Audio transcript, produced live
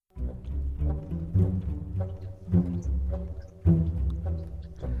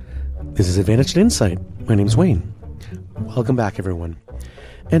This is Advantage and Insight. My name's Wayne. Welcome back, everyone.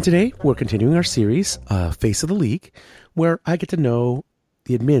 And today we're continuing our series, Face of the League, where I get to know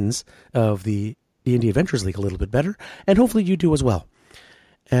the admins of the D&D Adventures League a little bit better, and hopefully you do as well.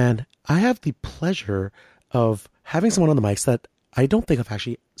 And I have the pleasure of having someone on the mics that I don't think I've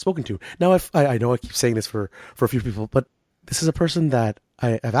actually spoken to. Now, I know I keep saying this for a few people, but this is a person that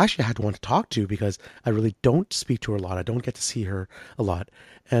I've actually had to want to talk to because I really don't speak to her a lot. I don't get to see her a lot.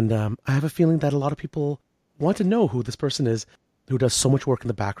 And I have a feeling that a lot of people want to know who this person is who does so much work in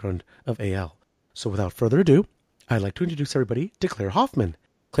the background of AL. So without further ado, I'd like to introduce everybody to Claire Hoffman.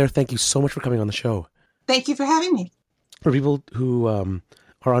 Claire, thank you so much for coming on the show. Thank you for having me. For people who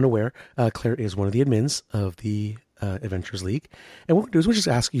are unaware, Claire is one of the admins of the Adventures League. And what we'll do is we'll just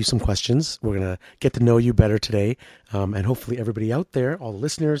ask you some questions. We're going to get to know you better today. And hopefully everybody out there, all the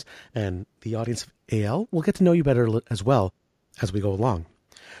listeners and the audience of AL, will get to know you better as well as we go along.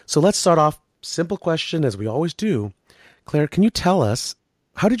 So let's start off. Simple question, as we always do. Claire, can you tell us,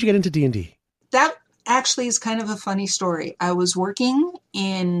 how did you get into D&D? That actually is kind of a funny story. I was working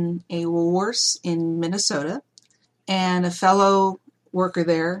in a Woolworths in Minnesota, and a fellow worker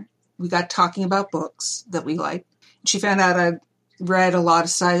there, we got talking about books that we liked. She found out I read a lot of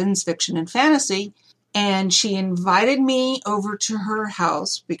science fiction and fantasy, and she invited me over to her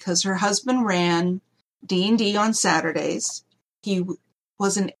house because her husband ran D&D on Saturdays. He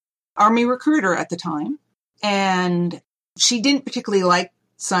was an Army recruiter at the time, and she didn't particularly like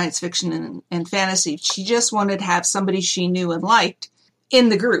science fiction and fantasy. She just wanted to have somebody she knew and liked in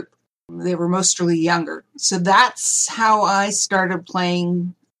the group. They were mostly younger. So that's how I started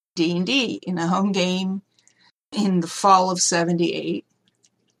playing D&D in a home game in the fall of 78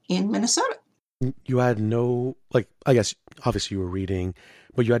 in Minnesota. You had no, I guess, obviously you were reading,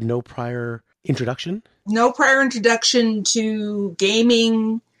 but you had no prior introduction? No prior introduction to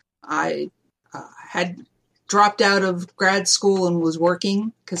gaming. I had dropped out of grad school and was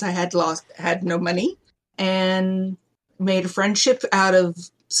working because I had no money, and made a friendship out of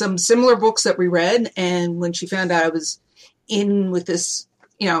some similar books that we read. And when she found out I was in with this,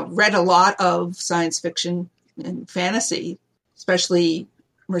 read a lot of science fiction and fantasy, especially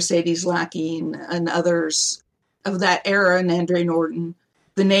Mercedes Lackey and others of that era, and Andre Norton.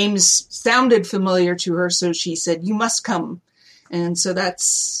 The names sounded familiar to her, so she said, "You must come." And so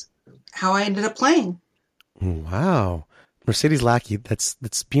that's how I ended up playing. Wow. Mercedes Lackey, that's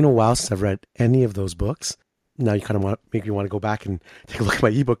been a while since I've read any of those books. Now you kind of make me want to go back and take a look at my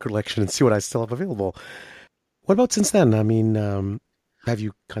ebook collection and see what I still have available. What about since then? I mean, have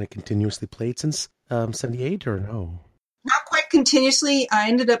you kind of continuously played since 78 or no? Not quite continuously. I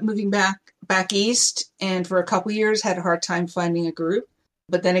ended up moving back east, and for a couple years had a hard time finding a group.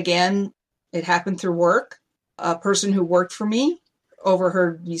 But then again, it happened through work. A person who worked for me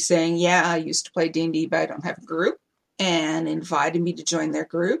overheard me saying, "Yeah, I used to play D&D, but I don't have a group," and invited me to join their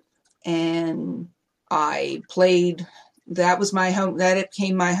group. And I played. That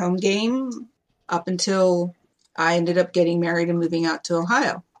became my home game up until I ended up getting married and moving out to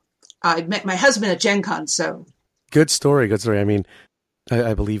Ohio. I met my husband at Gen Con, so. Good story. I mean,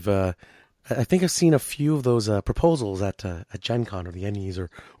 I believe, I think I've seen a few of those proposals at Gen Con or the NEs or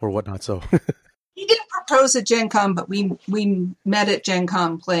whatnot, so. He didn't propose at Gen Con, but we met at Gen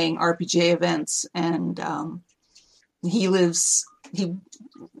Con playing RPG events, and he lives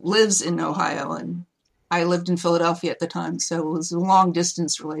in Ohio, and I lived in Philadelphia at the time, so it was a long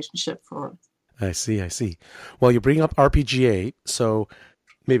distance relationship for. I see. Well, you bring up RPGA, so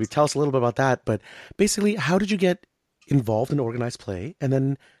maybe tell us a little bit about that, but basically, how did you get involved in organized play, and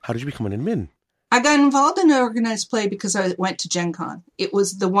then how did you become an admin? I got involved in organized play because I went to Gen Con. It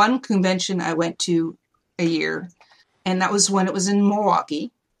was the one convention I went to a year, and that was when it was in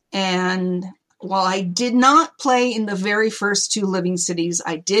Milwaukee. And while I did not play in the very first two Living Cities,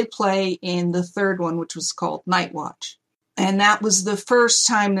 I did play in the third one, which was called Night Watch. And that was the first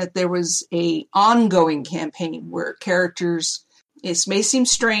time that there was a ongoing campaign where characters, it may seem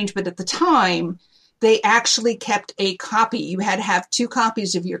strange, but at the time, they actually kept a copy. You had to have 2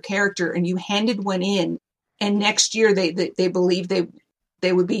 copies of your character, and you handed one in. And next year, they believed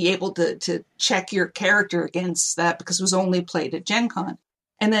they would be able to check your character against that because it was only played at Gen Con.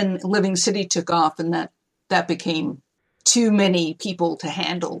 And then Living City took off, and that became too many people to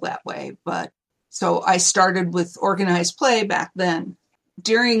handle that way. But so I started with organized play back then.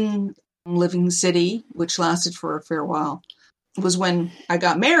 During Living City, which lasted for a fair while, was when I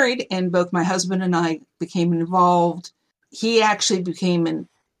got married, and both my husband and I became involved. He actually became an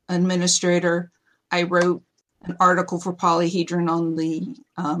administrator. I wrote an article for Polyhedron on the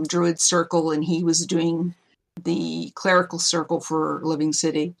Druid Circle, and he was doing the clerical circle for Living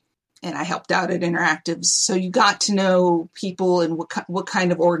City. and I helped out at Interactives. So you got to know people and what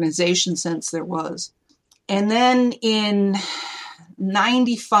kind of organization sense there was. And then in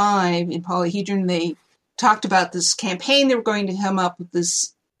 95 in Polyhedron, they talked about this campaign. They were going to come up with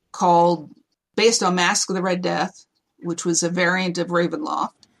this based on Mask of the Red Death, which was a variant of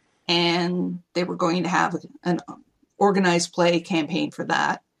Ravenloft. And they were going to have an organized play campaign for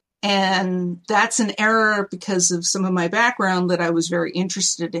that. And that's an error because of some of my background that I was very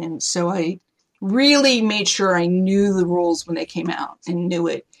interested in. So I really made sure I knew the rules when they came out and knew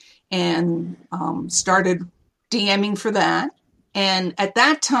it, and started DMing for that. And at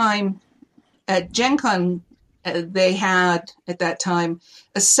that time, at Gen Con, they had, at that time,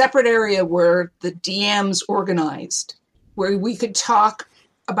 a separate area where the DMs organized, where we could talk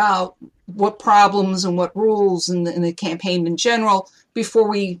about what problems and what rules in the campaign in general before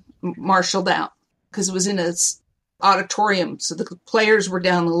we marshaled out, because it was in an auditorium. So the players were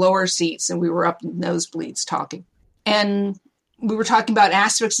down the lower seats and we were up in nosebleeds talking. And we were talking about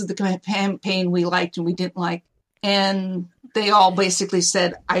aspects of the campaign we liked and we didn't like. And they all basically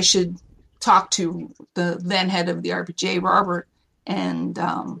said I should talk to the then head of the RPGA, Robert, and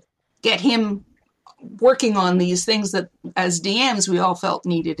get him working on these things that as DMs we all felt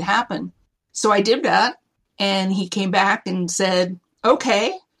needed to happen. So I did that, and he came back and said,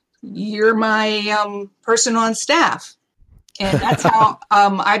 okay, you're my person on staff. And that's how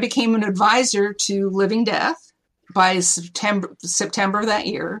I became an advisor to Living Death by September of that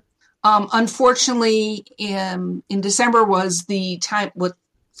year. Unfortunately, in December was the time, what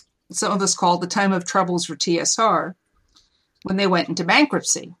some of us call the time of troubles for TSR, when they went into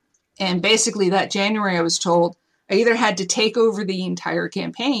bankruptcy. And basically that January, I was told I either had to take over the entire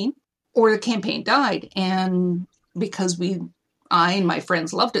campaign or the campaign died. And because I and my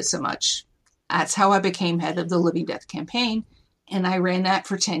friends loved it so much, that's how I became head of the Living Death campaign. And I ran that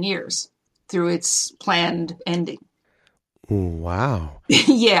for 10 years through its planned ending. Wow.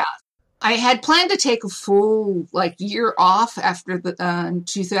 Yeah. I had planned to take a full year off after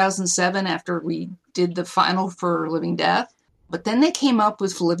 2007, after we did the final for Living Death. But then they came up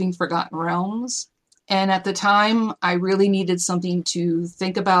with Living Forgotten Realms. And at the time, I really needed something to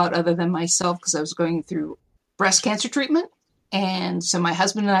think about other than myself, because I was going through breast cancer treatment. And so my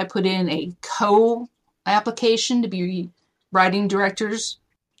husband and I put in a co-application to be writing directors,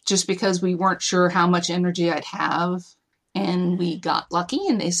 just because we weren't sure how much energy I'd have. And we got lucky,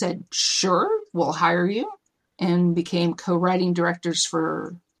 and they said, sure, we'll hire you, and became co-writing directors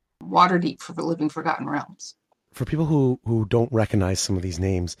for Waterdeep for Living Forgotten Realms. For people who don't recognize some of these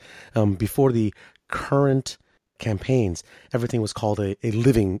names, before the current campaigns, everything was called a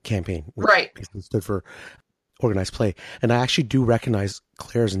living campaign, which right. basically stood for organized play. And I actually do recognize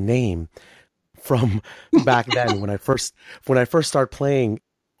Claire's name from back then when I first started playing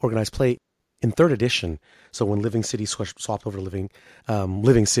organized play in 3rd edition. So when Living City swapped over to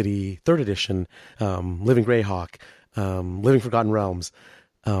Living City 3rd edition, Living Greyhawk, Living Forgotten Realms.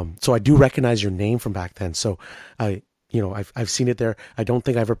 So I do recognize your name from back then. So I've seen it there. I don't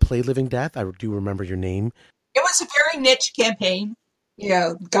think I ever played Living Death. I do remember your name. It was a very niche campaign.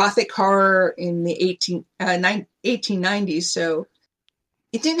 Gothic horror in the 1890s. So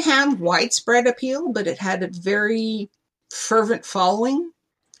it didn't have widespread appeal, but it had a very fervent following.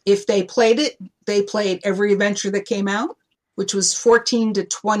 If they played it, they played every adventure that came out, which was 14 to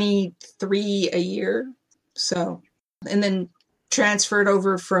 23 a year. So, and then transferred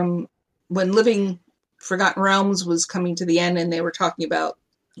over from when Living Forgotten Realms was coming to the end and they were talking about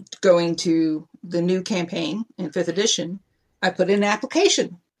going to the new campaign in 5th edition, I put in an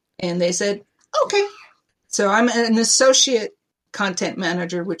application and they said, okay. So I'm an associate content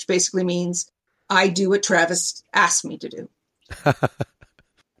manager, which basically means I do what Travis asked me to do.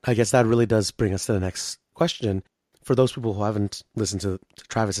 I guess that really does bring us to the next question. For those people who haven't listened to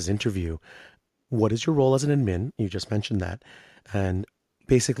Travis's interview, what is your role as an admin? You just mentioned that. And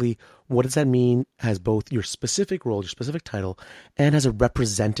basically, what does that mean as both your specific role, your specific title, and as a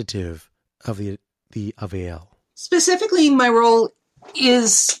representative of the AL? Specifically, my role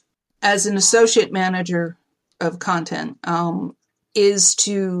is as an associate manager of content, is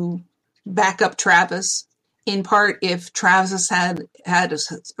to back up Travis. In part, if Travis had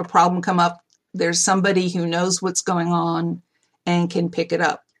a problem come up, there's somebody who knows what's going on and can pick it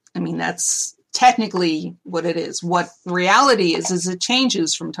up. I mean, that's technically what it is. What reality is it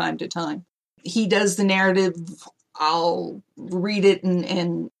changes from time to time. He does the narrative. I'll read it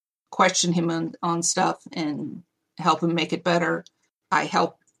and question him on stuff and help him make it better. I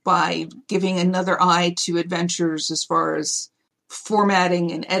help by giving another eye to adventures as far as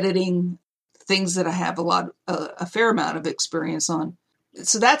formatting and editing, things that I have a fair amount of experience on.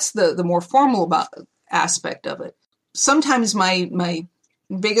 So that's the more formal aspect of it. Sometimes my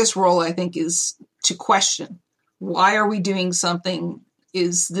biggest role, I think, is to question, why are we doing something?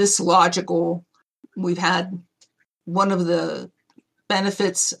 Is this logical? We've had one of the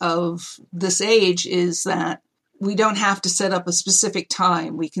benefits of this age is that we don't have to set up a specific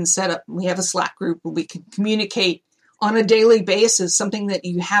time. We have a Slack group where we can communicate on a daily basis, something that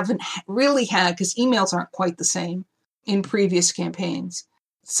you haven't really had because emails aren't quite the same in previous campaigns.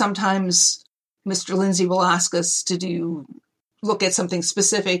 Sometimes Mr. Lindsay will ask us to look at something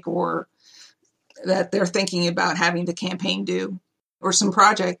specific or that they're thinking about having the campaign do or some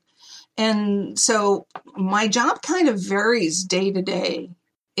project. And so my job kind of varies day to day.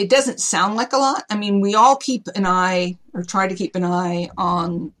 It doesn't sound like a lot. I mean, we all keep an eye or try to keep an eye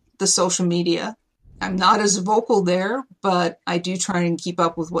on the social media. I'm not as vocal there, but I do try and keep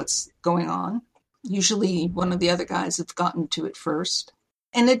up with what's going on. Usually one of the other guys have gotten to it first.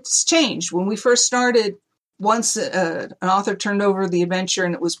 And it's changed. When we first started, once an author turned over the adventure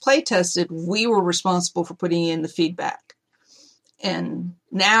and it was play tested, we were responsible for putting in the feedback. And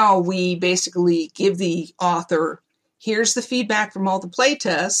now we basically give the author, here's the feedback from all the play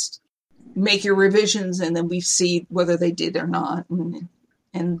tests, make your revisions, and then we see whether they did or not.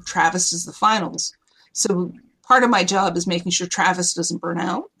 And Travis is the finals. So part of my job is making sure Travis doesn't burn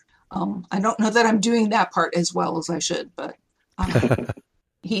out. I don't know that I'm doing that part as well as I should, but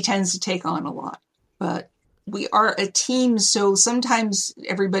he tends to take on a lot. But we are a team, so sometimes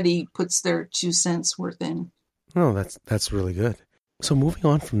everybody puts their 2 cents worth in. Oh, that's really good. So moving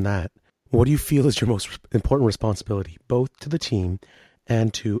on from that, what do you feel is your most important responsibility, both to the team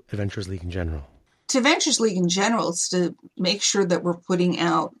and to Adventures League in general? To Adventures League in general, it's to make sure that we're putting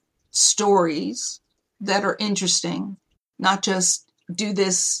out stories that are interesting, not just do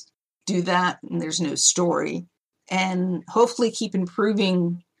this, do that, and there's no story. And hopefully keep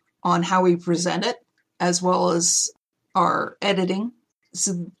improving on how we present it, as well as our editing.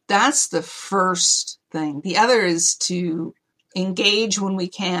 So that's the first thing. The other is to engage when we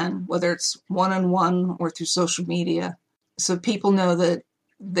can, whether it's one-on-one or through social media, so people know that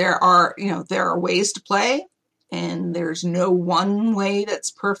there are ways to play and there's no one way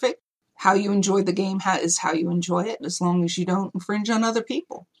that's perfect. How you enjoy the game is how you enjoy it, as long as you don't infringe on other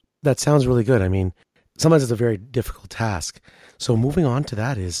people. That sounds really good. I mean, sometimes it's a very difficult task. So moving on to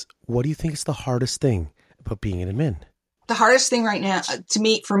that is, what do you think is the hardest thing about being an admin? The hardest thing right now,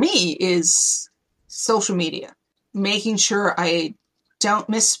 for me, is social media. Making sure I don't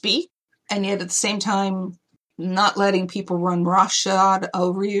misspeak, and yet at the same time, not letting people run roughshod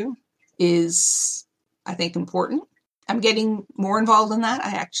over you is, I think, important. I'm getting more involved in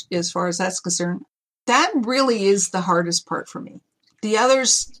that, as far as that's concerned. That really is the hardest part for me. The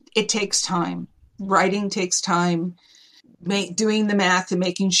others, it takes time. Writing takes time. Doing the math and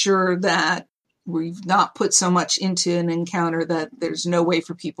making sure that we've not put so much into an encounter that there's no way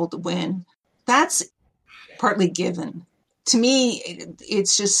for people to win. That's partly given. To me,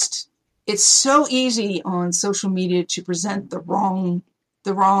 it's so easy on social media to present the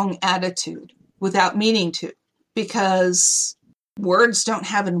wrong attitude without meaning to, because words don't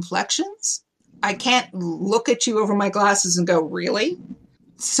have inflections. I can't look at you over my glasses and go, really?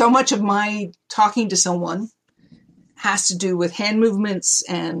 So much of my talking to someone has to do with hand movements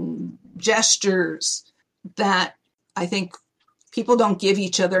and gestures that I think people don't give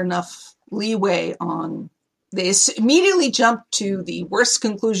each other enough leeway on. They immediately jump to the worst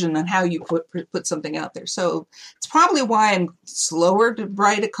conclusion on how you put something out there. So it's probably why I'm slower to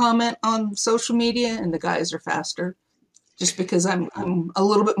write a comment on social media and the guys are faster, just because I'm a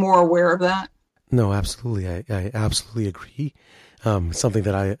little bit more aware of that. No, absolutely. I absolutely agree. Something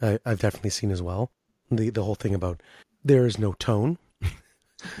that I've definitely seen as well. The whole thing about there is no tone.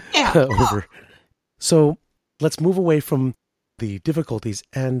 Yeah. So let's move away from the difficulties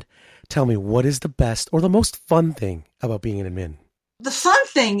and tell me, what is the best or the most fun thing about being an admin? The fun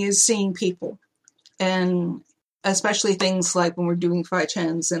thing is seeing people, and especially things like when we're doing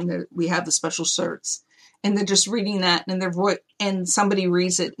 510s and we have the special certs and they're just reading that and their voice, and somebody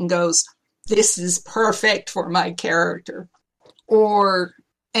reads it and goes, this is perfect for my character.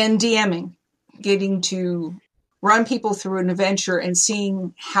 And DMing, getting to run people through an adventure and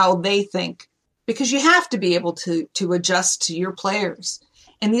seeing how they think, because you have to be able to adjust to your players.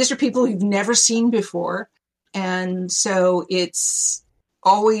 And these are people you've never seen before. And so it's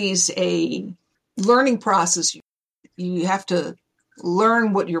always a learning process. You have to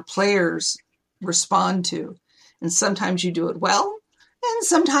learn what your players respond to. And sometimes you do it well, and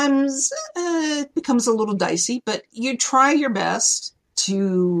sometimes it becomes a little dicey, but you try your best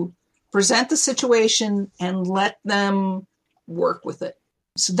to present the situation and let them work with it.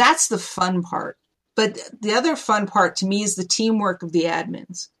 So that's the fun part. But the other fun part to me is the teamwork of the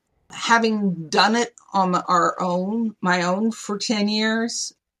admins. Having done it on my own for 10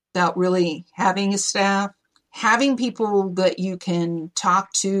 years, without really having a staff, having people that you can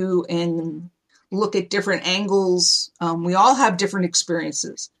talk to and look at different angles. We all have different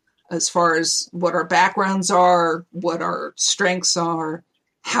experiences as far as what our backgrounds are, what our strengths are,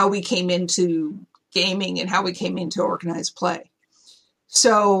 how we came into gaming and how we came into organized play.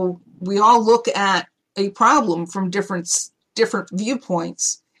 So we all look at a problem from different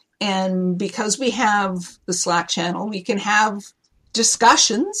viewpoints. And because we have the Slack channel, we can have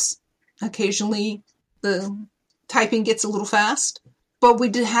discussions. Occasionally the typing gets a little fast, but we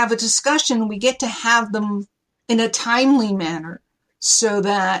did have a discussion. We get to have them in a timely manner so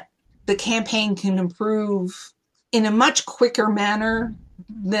that the campaign can improve in a much quicker manner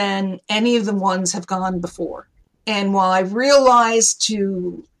than any of the ones have gone before. And while I realized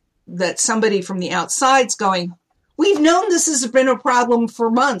that somebody from the outside's going, we've known this has been a problem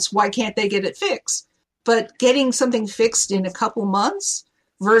for months. Why can't they get it fixed? But getting something fixed in a couple months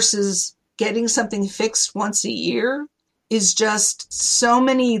versus getting something fixed once a year is just so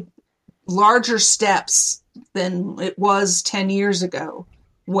many larger steps than it was 10 years ago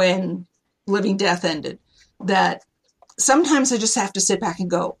when Living Death ended, that sometimes I just have to sit back and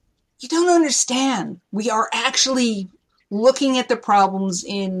go, you don't understand. We are actually looking at the problems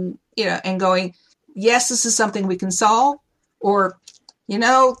and going, yes, this is something we can solve, or,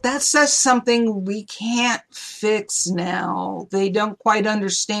 that's just something we can't fix now. They don't quite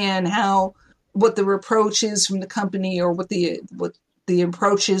understand what the approach is from the company, or what the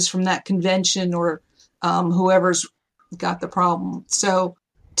approach is from that convention, or whoever's got the problem. So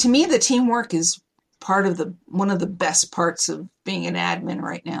to me, the teamwork is one of the best parts of being an admin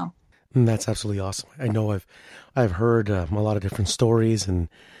right now. And that's absolutely awesome. I know I've heard a lot of different stories and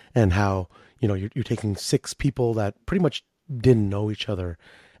how, you're taking 6 people that pretty much didn't know each other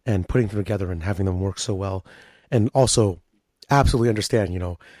and putting them together and having them work so well. And also absolutely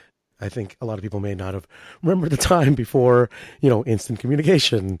understand, I think a lot of people may not have remembered the time before, instant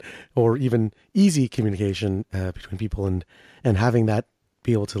communication or even easy communication between people, and having that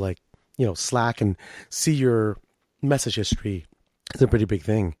be able to Slack and see your message history is a pretty big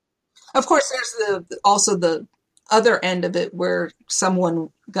thing. Of course, there's also the other end of it where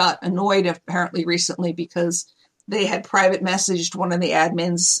someone got annoyed apparently recently because they had private messaged one of the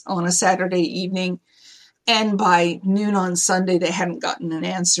admins on a Saturday evening, and by noon on Sunday they hadn't gotten an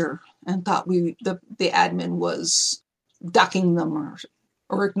answer and thought the admin was ducking them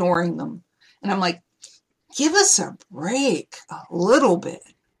or ignoring them. And I'm like, give us a break a little bit.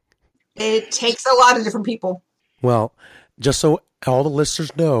 It takes a lot of different people. Well, just so all the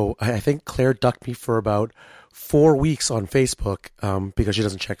listeners know, I think Claire ducked me for about 4 weeks on Facebook because she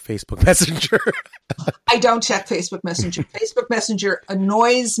doesn't check Facebook Messenger. I don't check Facebook Messenger. Facebook Messenger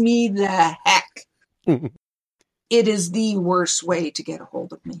annoys me the heck. It is the worst way to get a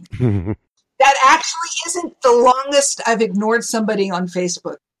hold of me. That actually isn't the longest I've ignored somebody on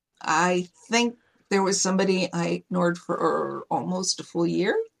Facebook. I think there was somebody I ignored for almost a full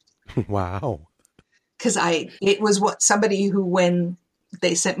year. Wow. Because it was somebody who, when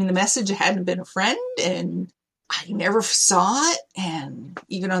they sent me the message, hadn't been a friend, and I never saw it, and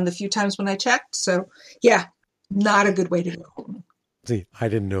even on the few times when I checked. So, yeah, not a good way to get hold of me. See, I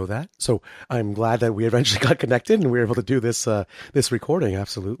didn't know that. So I'm glad that we eventually got connected and we were able to do this recording.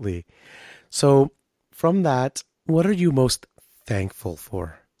 Absolutely. So from that, what are you most thankful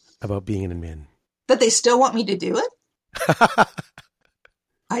for about being an admin? That they still want me to do it.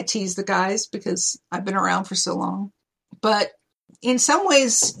 I tease the guys because I've been around for so long. But in some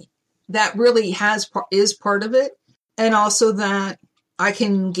ways, that really is part of it. And also that I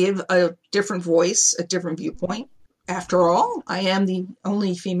can give a different voice, a different viewpoint. After all, I am the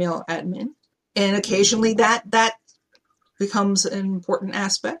only female admin. And occasionally that becomes an important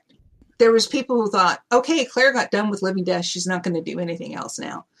aspect. There was people who thought, okay, Claire got done with Living Death. She's not going to do anything else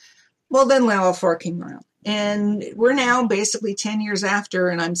now. Well, then Level 4 came around. And we're now basically 10 years after,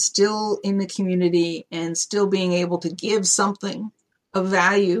 and I'm still in the community and still being able to give something of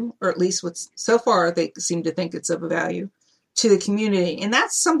value, or at least so far they seem to think it's of a value, to the community. And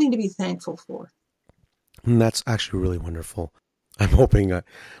that's something to be thankful for. And that's actually really wonderful. I'm hoping,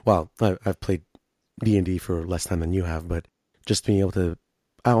 I've played D&D for less time than you have, but just being able to,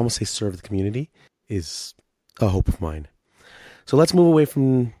 I almost say serve the community is a hope of mine. So let's move away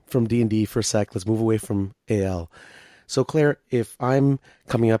from D&D for a sec. Let's move away from AL. So Claire, if I'm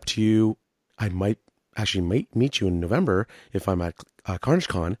coming up to you, I might meet you in November if I'm at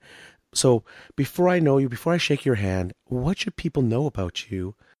CarnageCon. So before I know you, before I shake your hand, what should people know about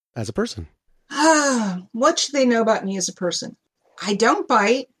you as a person? What should they know about me as a person? I don't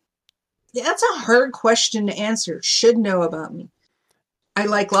bite. That's a hard question to answer. Should know about me. I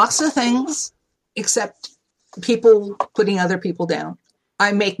like lots of things, except people putting other people down.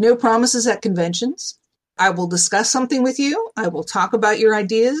 I make no promises at conventions. I will discuss something with you. I will talk about your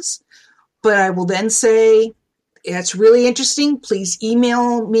ideas, but I will then say, it's really interesting. Please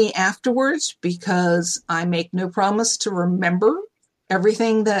email me afterwards because I make no promise to remember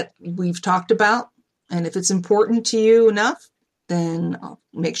everything that we've talked about. And if it's important to you enough, then I'll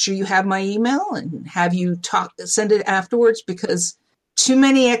make sure you have my email and have you send it afterwards, because too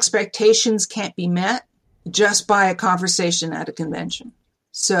many expectations can't be met just by a conversation at a convention.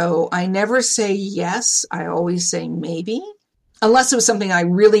 So I never say yes. I always say maybe, unless it was something I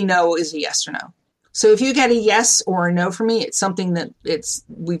really know is a yes or no. So if you get a yes or a no from me, it's something that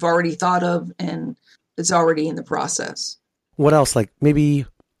we've already thought of and it's already in the process. What else? Like maybe,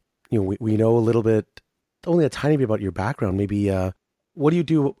 we know a little bit, only a tiny bit about your background. Maybe what do you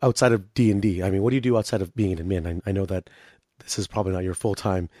do outside of D&D? I mean, what do you do outside of being an admin? I know that this is probably not your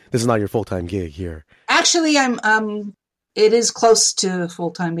full-time. This is not your full-time gig here. Actually, it is close to a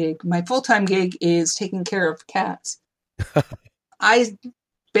full-time gig. My full-time gig is taking care of cats. I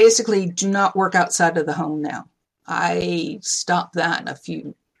basically do not work outside of the home now. I stopped that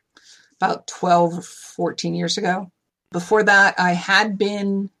about 12 or 14 years ago. Before that, I had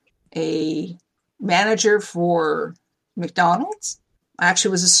been a manager for McDonald's. I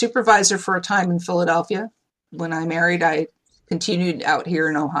actually was a supervisor for a time in Philadelphia. When I married, I continued out here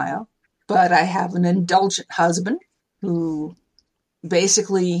in Ohio. But I have an indulgent husband who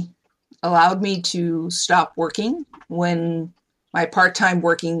basically allowed me to stop working when my part-time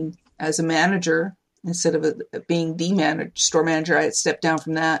working as a manager, instead of being the store manager, I had stepped down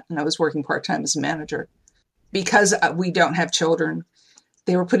from that and I was working part-time as a manager. Because we don't have children,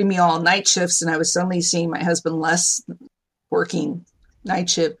 they were putting me all on night shifts, and I was suddenly seeing my husband less working night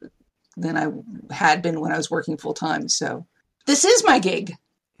shift than I had been when I was working full-time. So this is my gig.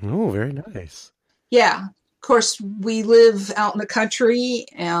 Oh, very nice. Yeah. Of course, we live out in the country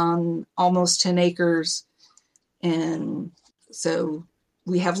and almost 10 acres. And so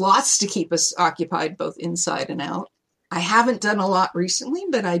we have lots to keep us occupied, both inside and out. I haven't done a lot recently,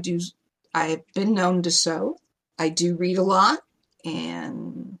 but I've been known to sew. I do read a lot,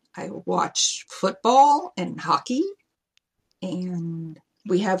 and I watch football and hockey. And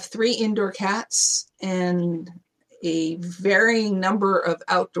we have 3 indoor cats and a varying number of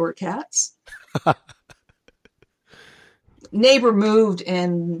outdoor cats. Neighbor moved,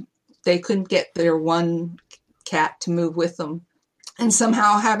 and they couldn't get their one cat to move with them. And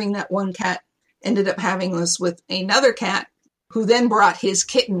somehow having that one cat ended up having us with another cat, who then brought his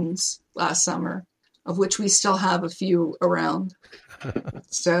kittens last summer, of which we still have a few around.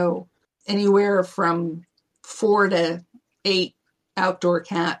 So anywhere from 4 to 8 outdoor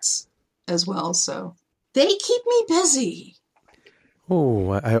cats as well. So they keep me busy.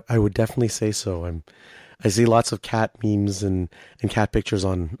 Oh, I would definitely say so. I see lots of cat memes and cat pictures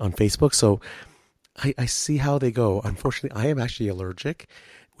on Facebook. So I see how they go. Unfortunately, I am actually allergic,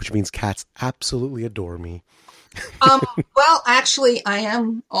 which means cats absolutely adore me. Well, actually, I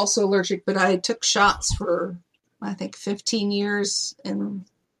am also allergic, but I took shots for, I think, 15 years, and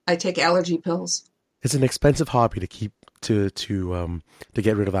I take allergy pills. It's an expensive hobby to keep to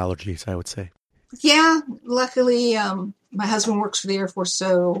get rid of allergies, I would say. Yeah, luckily, my husband works for the Air Force,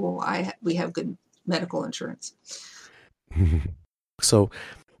 so we have good medical insurance. So,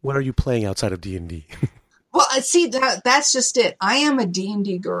 what are you playing outside of D&D? Well, see, that's just it. I am a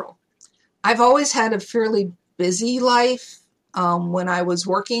D&D girl. I've always had a fairly busy life. When I was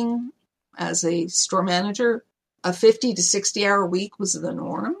working as a store manager, a 50 to 60 hour week was the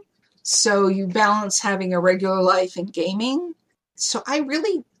norm. So you balance having a regular life and gaming. So I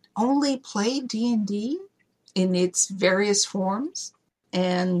really only play D&D in its various forms,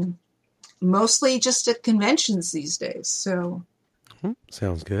 and mostly just at conventions these days. So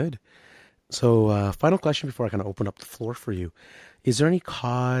sounds good. So final question before I kind of open up the floor for you. Is there any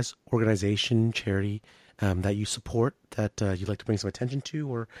cause, organization, charity that you support that you'd like to bring some attention to,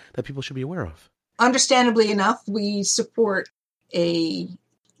 or that people should be aware of? Understandably enough, we support a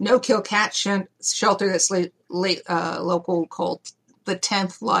no-kill cat shelter that's local called The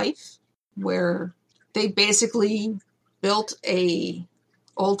 10th Life, where they basically built a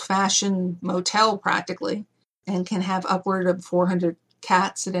old-fashioned motel practically, and can have upward of 400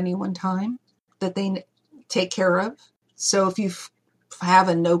 cats at any one time that they take care of. So if you have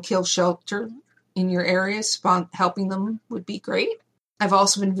a no-kill shelter in your area, helping them would be great. I've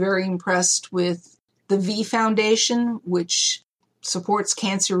also been very impressed with the V Foundation, which supports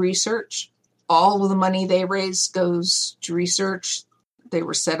cancer research. All of the money they raise goes to research. They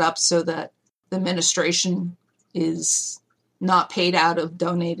were set up so that the administration is not paid out of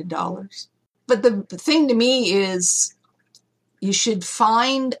donated dollars. But the thing to me is you should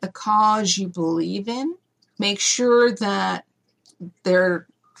find a cause you believe in. Make sure that they're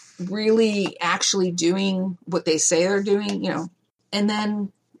really actually doing what they say they're doing, and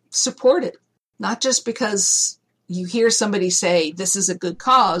then support it. Not just because you hear somebody say this is a good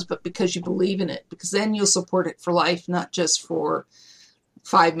cause, but because you believe in it, because then you'll support it for life, not just for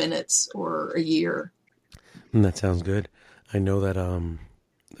 5 minutes or a year. That sounds good. I know that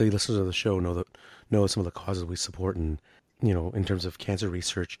the listeners of the show know some of the causes we support, and in terms of cancer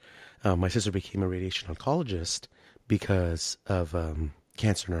research, my sister became a radiation oncologist because of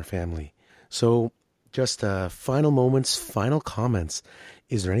cancer in our family. So just final moments, final comments.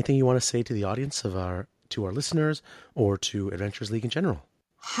 Is there anything you want to say to the audience to our listeners or to Adventurers League in general?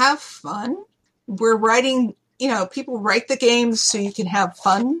 Have fun. We're writing, people write the games so you can have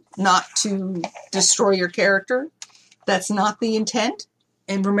fun, not to destroy your character. That's not the intent.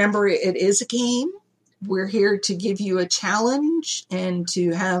 And remember, it is a game. We're here to give you a challenge and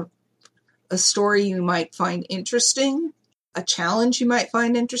to have a story you might find interesting, a challenge you might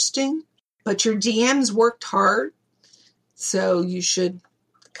find interesting. But your DMs worked hard, so you should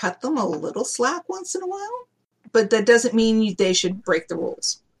cut them a little slack once in a while. But that doesn't mean they should break the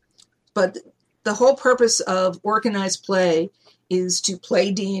rules. But the whole purpose of organized play is to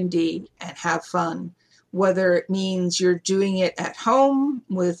play D&D and have fun, whether it means you're doing it at home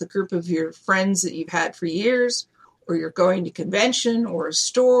with a group of your friends that you've had for years, or you're going to convention or a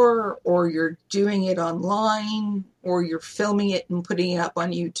store, or you're doing it online, or you're filming it and putting it up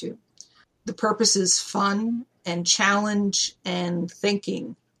on YouTube. The purpose is fun and challenge and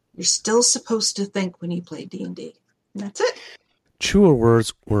thinking. You're still supposed to think when you play D&D. And that's it. Truer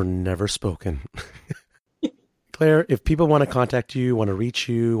words were never spoken. Claire, if people want to contact you, want to reach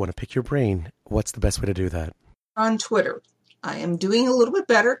you, want to pick your brain, what's the best way to do that? On Twitter. I am doing a little bit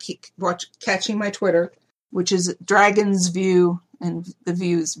better. Keep catching my Twitter, which is Dragon's View, and the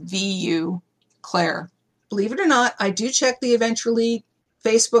view is VU Claire. Believe it or not, I do check the Adventure League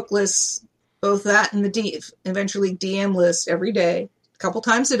Facebook lists, both that and the Adventure League DM list every day, a couple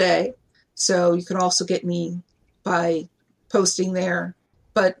times a day. So you can also get me by posting there.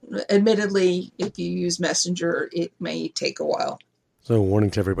 But admittedly, if you use Messenger, it may take a while. So a warning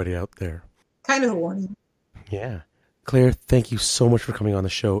to everybody out there. Kind of a warning. Yeah. Claire, thank you so much for coming on the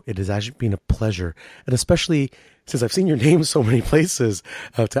show. It has actually been a pleasure. And especially since I've seen your name so many places,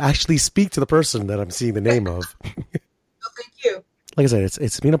 to actually speak to the person that I'm seeing the name of. Well, thank you. Like I said,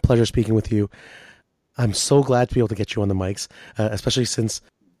 it's been a pleasure speaking with you. I'm so glad to be able to get you on the mics, especially since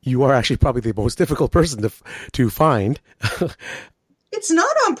you are actually probably the most difficult person to find. It's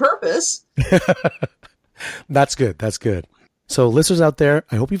not on purpose. That's good. That's good. So listeners out there,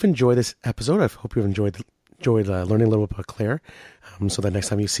 I hope you've enjoyed this episode. I hope you've enjoyed learning a little bit about Claire, so that next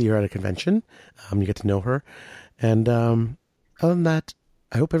time you see her at a convention, you get to know her. And other than that,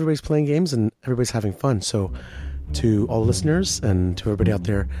 I hope everybody's playing games and everybody's having fun. So to all listeners and to everybody out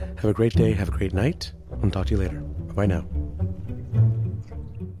there, have a great day, have a great night, and talk to you later. Bye now.